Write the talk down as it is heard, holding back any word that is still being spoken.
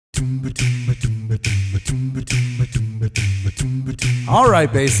All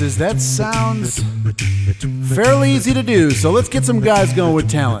right, basses, that sounds fairly easy to do, so let's get some guys going with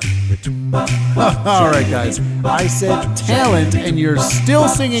talent. All right, guys, I said talent, and you're still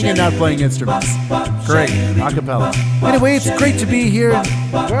singing and not playing instruments. Great, a cappella. Anyway, it's great to be here.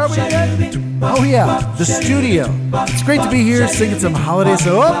 Where are we at? Oh yeah, the studio. It's great to be here singing some holiday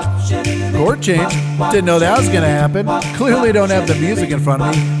chord change. Didn't know that was gonna happen. Clearly don't have the music in front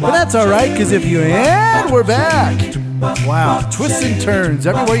of me, but that's all right, because if you and we're back. Wow, twists and turns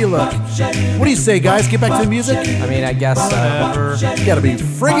everywhere you look. What do you say, guys? Get back to the music? I mean, I guess so. You gotta be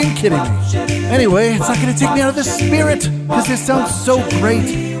friggin' kidding me. Anyway, it's not gonna take me out of the spirit, because this sounds so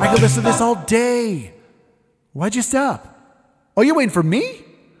great. I could listen to this all day. Why'd you stop? Oh, you're waiting for me?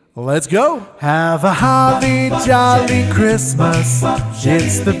 Let's go. Have a holly jolly Christmas.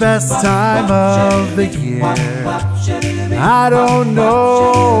 It's the best time of the year. I don't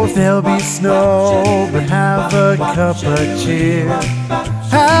know if there'll be snow, but have a cup of cheer.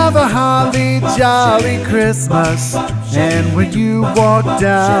 Have a holly jolly Christmas. And when you walk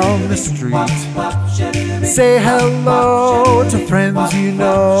down the street, say hello to friends you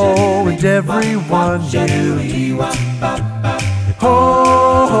know and everyone you meet.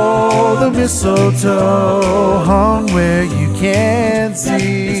 Oh, the mistletoe hung where you can't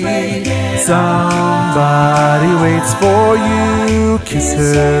see. Somebody waits for you, kiss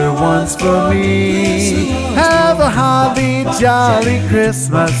her once for me. Have a holly jolly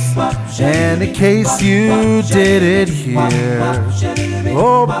Christmas, and in case you didn't hear,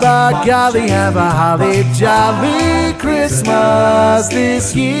 oh by golly, have a holly jolly Christmas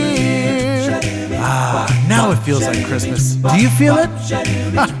this year. Ah, now it feels like Christmas. Do you feel it?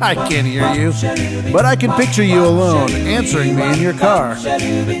 I can't hear you, but I can picture you alone, answering me in your car.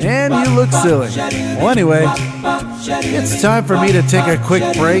 And you look silly. Well, anyway, it's time for me to take a quick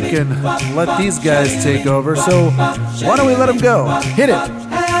break and let these guys take over, so why don't we let them go? Hit it.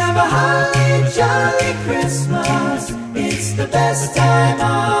 Have a holly jolly Christmas. It's the best time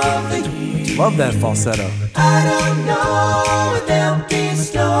of the year. Love that falsetto. I don't know if there'll be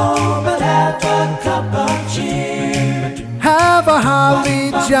snow, but have a cup of cheer. Have a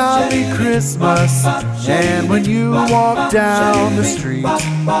holly jolly Christmas, and when you walk down the street,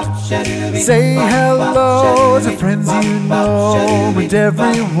 say hello to friends you know and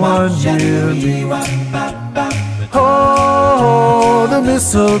everyone you meet. Oh, the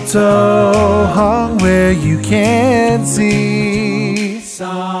mistletoe hung where you can't see.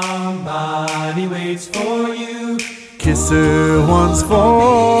 Somebody waits for you, kiss her once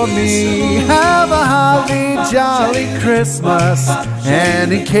for me. Have a holly jolly Christmas,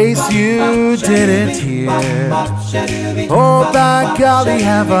 and in case you didn't hear, oh by golly,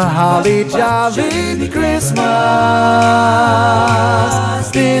 have a holly jolly Christmas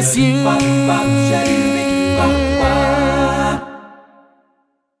this year.